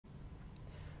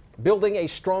Building a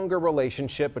stronger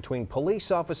relationship between police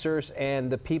officers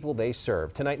and the people they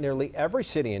serve. Tonight, nearly every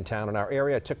city and town in our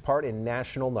area took part in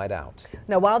National Night Out.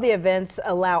 Now, while the events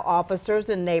allow officers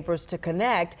and neighbors to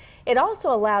connect, it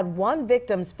also allowed one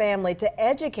victim's family to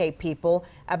educate people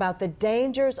about the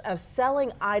dangers of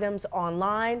selling items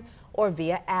online or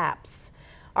via apps.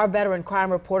 Our veteran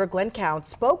crime reporter Glenn Counts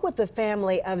spoke with the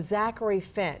family of Zachary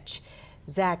Finch.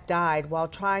 Zach died while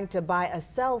trying to buy a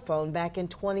cell phone back in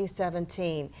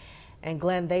 2017. And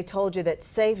Glenn, they told you that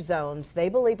safe zones, they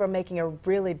believe, are making a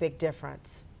really big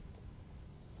difference.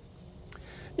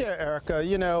 Yeah, Erica,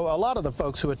 you know, a lot of the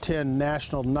folks who attend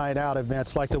National Night Out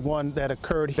events like the one that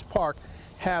occurred here at Park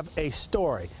have a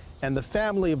story. And the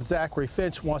family of Zachary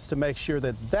Finch wants to make sure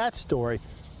that that story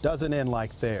doesn't end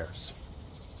like theirs.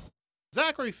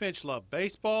 Zachary Finch loved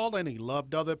baseball and he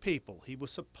loved other people. He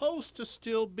was supposed to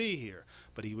still be here,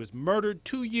 but he was murdered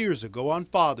 2 years ago on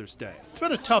Father's Day. It's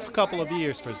been a tough couple of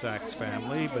years for Zach's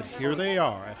family, but here they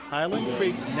are at Highland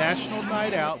Creek's National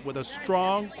Night Out with a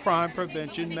strong crime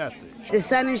prevention message. The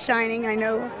sun is shining. I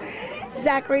know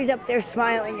Zachary's up there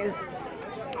smiling,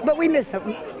 but we miss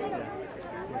him.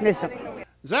 Miss him.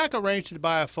 Zach arranged to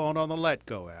buy a phone on the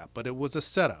Letgo app, but it was a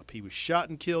setup. He was shot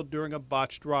and killed during a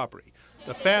botched robbery.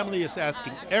 The family is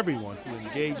asking everyone who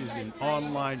engages in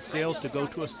online sales to go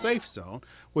to a safe zone,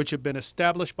 which have been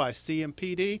established by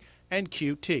CMPD and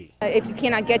QT. If you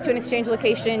cannot get to an exchange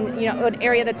location, an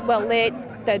area that's well lit,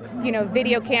 that's,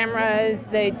 video cameras,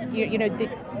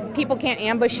 that, people can't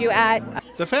ambush you at.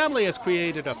 The family has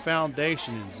created a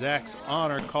foundation in Zach's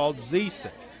honor called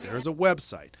Z-Safe. There is a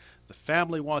website. The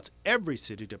family wants every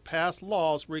city to pass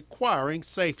laws requiring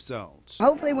safe zones.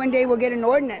 Hopefully one day we'll get an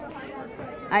ordinance.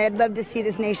 I'd love to see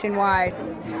this nationwide.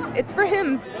 It's for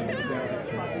him.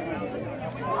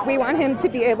 We want him to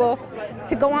be able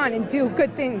to go on and do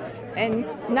good things and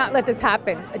not let this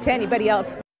happen to anybody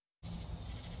else.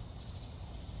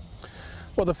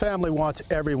 Well, the family wants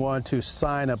everyone to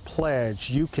sign a pledge.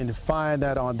 You can find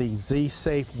that on the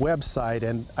Z-Safe website,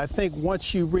 and I think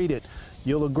once you read it,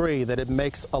 you'll agree that it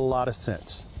makes a lot of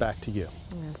sense. Back to you.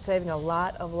 Saving a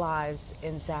lot of lives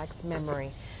in Zach's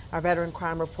memory. Our veteran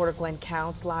crime reporter Glenn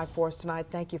Counts live for us tonight.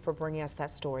 Thank you for bringing us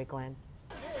that story, Glenn.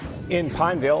 In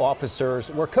Pineville, officers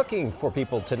were cooking for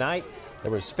people tonight.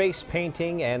 There was face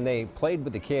painting and they played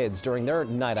with the kids during their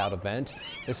night out event.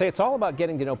 They say it's all about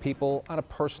getting to know people on a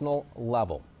personal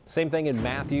level. Same thing in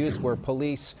Matthews, where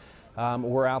police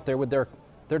were out there with their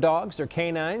dogs, their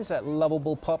canines. That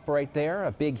lovable pup right there,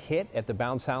 a big hit at the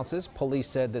bounce houses. Police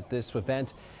said that this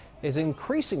event is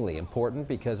increasingly important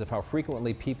because of how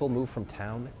frequently people move from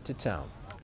town to town.